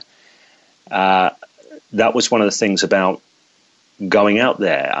there. That was one of the things about going out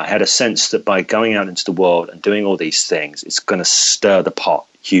there. I had a sense that by going out into the world and doing all these things, it's going to stir the pot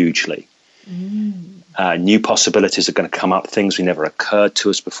hugely. New possibilities are going to come up. Things we never occurred to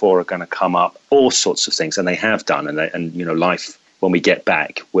us before are going to come up. All sorts of things, and they have done. And life, when we get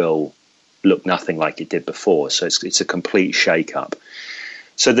back, will look nothing like it did before. So it's a complete shake-up.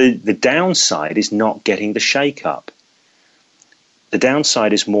 So the downside is not getting the shake-up. The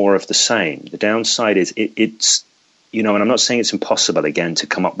downside is more of the same. The downside is it's and I'm not saying it's impossible, again, to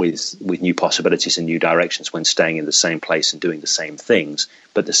come up with new possibilities and new directions when staying in the same place and doing the same things.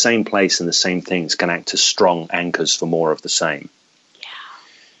 But the same place and the same things can act as strong anchors for more of the same. Yeah.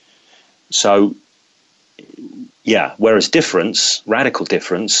 So, whereas radical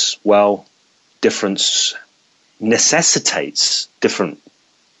difference, difference necessitates different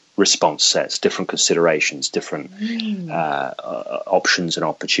response sets, different considerations, different options and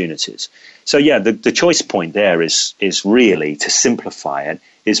opportunities. So the choice point there is really, to simplify it,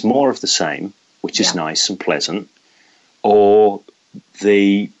 is more of the same, which is nice and pleasant, or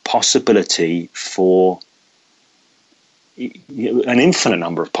the possibility for an infinite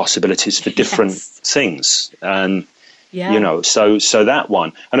number of possibilities for different things. So that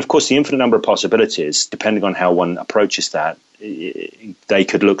one, and of course the infinite number of possibilities, depending on how one approaches that, they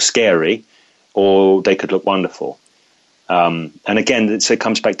could look scary or they could look wonderful. And again, it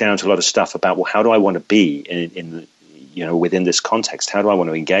comes back down to a lot of stuff about, how do I want to be in within this context? How do I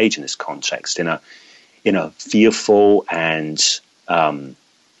want to engage in this context in a fearful and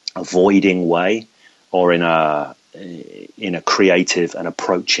avoiding way, or in a creative and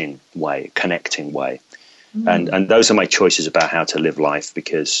approaching way, connecting way? And those are my choices about how to live life,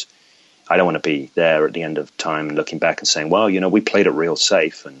 because I don't want to be there at the end of time looking back and saying, we played it real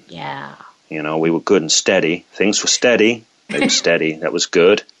safe, and we were good and steady. Things were steady. They were steady. That was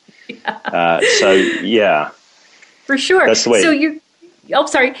good. For sure. That's the way. So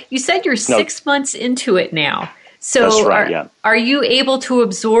sorry. You said you're 6 months into it now. So that's right, are you able to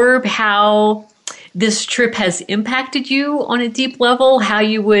absorb how this trip has impacted you on a deep level, how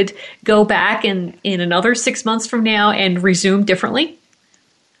you would go back in another 6 months from now and resume differently?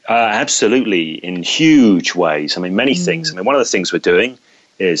 Absolutely, in huge ways. I mean, many things. I mean, one of the things we're doing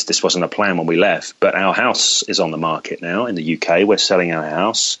is, this wasn't a plan when we left, but our house is on the market now in the UK. We're selling our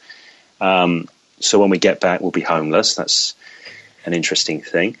house. So when we get back, we'll be homeless. That's an interesting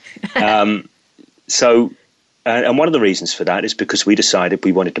thing. And one of the reasons for that is because we decided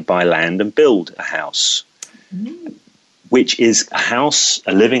we wanted to buy land and build a house, which is a house,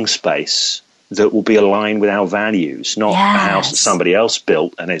 a living space that will be aligned with our values, not a house that somebody else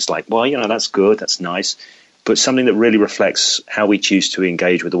built. And it's like, that's good, that's nice, but something that really reflects how we choose to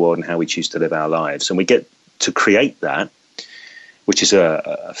engage with the world and how we choose to live our lives. And we get to create that, which is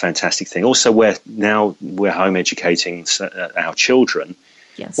a fantastic thing. Also, we're home educating our children.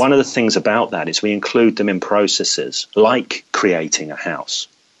 Yes. One of the things about that is we include them in processes like creating a house,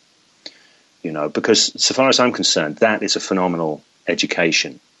 because so far as I'm concerned, that is a phenomenal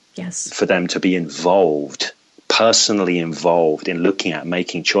education. Yes. For them to be involved, personally involved in looking at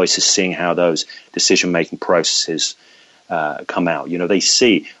making choices, seeing how those decision-making processes come out. They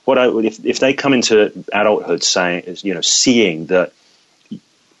see if they come into adulthood saying, seeing that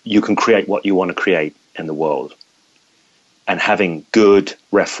you can create what you want to create in the world, and having good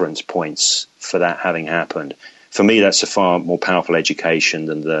reference points for that having happened. For me, that's a far more powerful education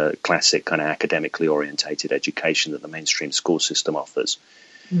than the classic kind of academically orientated education that the mainstream school system offers.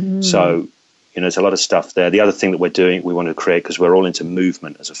 So, there's a lot of stuff there. The other thing that we're doing, we want to create, because we're all into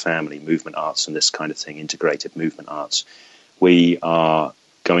movement as a family, movement arts and this kind of thing, integrated movement arts. We are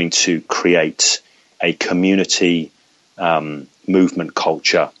going to create a community movement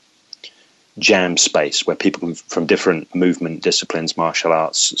culture jam space where people from different movement disciplines, martial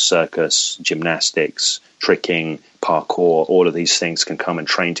arts, circus, gymnastics, tricking, parkour, all of these things can come and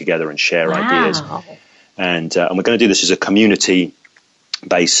train together and share ideas. And we're going to do this as a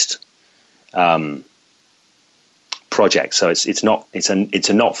community-based project. So it's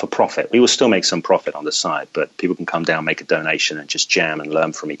a not-for-profit. We will still make some profit on the side, but people can come down, make a donation, and just jam and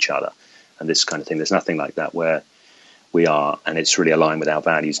learn from each other. this kind of thing. There's nothing like that where we are, and it's really aligned with our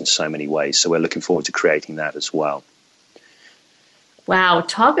values in so many ways. So we're looking forward to creating that as well. Wow,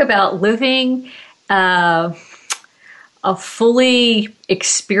 talk about living a fully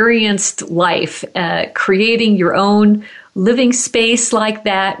experienced life, creating your own living space like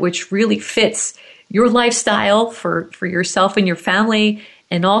that, which really fits your lifestyle for yourself and your family,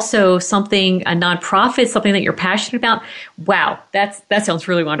 and also a nonprofit, something that you're passionate about. Wow, that sounds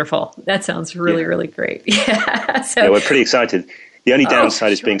really wonderful. That sounds really, really great. Yeah, so we're pretty excited. The only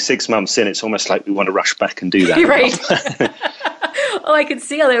downside is being 6 months in, it's almost like we want to rush back and do that. Right. Oh, I can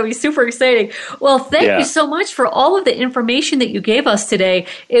see how that would be super exciting. Well, thank you so much for all of the information that you gave us today.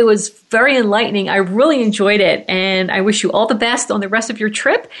 It was very enlightening. I really enjoyed it, and I wish you all the best on the rest of your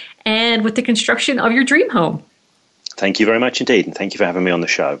trip and with the construction of your dream home. Thank you very much indeed, and thank you for having me on the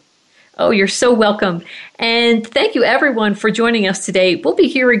show. Oh, you're so welcome. And thank you, everyone, for joining us today. We'll be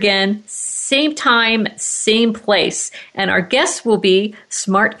here again, same time, same place. And our guests will be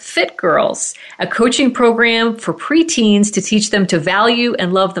Smart Fit Girls, a coaching program for preteens to teach them to value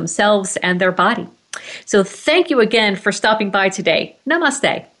and love themselves and their body. So thank you again for stopping by today.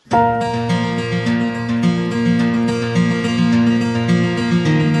 Namaste.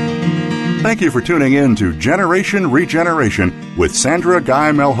 Thank you for tuning in to Generation Regeneration with Sandra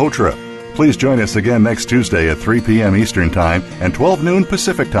Guy Malhotra. Please join us again next Tuesday at 3 p.m. Eastern Time and 12 noon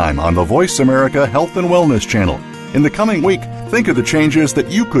Pacific Time on the Voice America Health and Wellness Channel. In the coming week, think of the changes that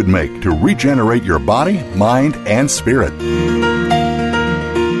you could make to regenerate your body, mind, and spirit.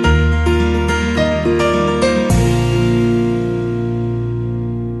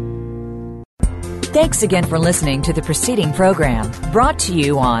 Thanks again for listening to the preceding program, brought to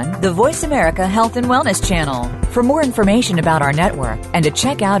you on the Voice America Health and Wellness Channel. For more information about our network and to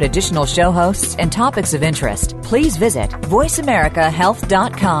check out additional show hosts and topics of interest, please visit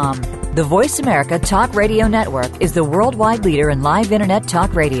voiceamericahealth.com. The Voice America Talk Radio Network is the worldwide leader in live Internet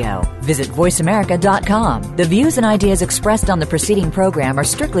talk radio. Visit voiceamerica.com. The views and ideas expressed on the preceding program are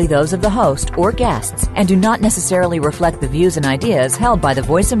strictly those of the host or guests and do not necessarily reflect the views and ideas held by the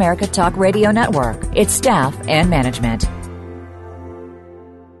Voice America Talk Radio Network, its staff, and management.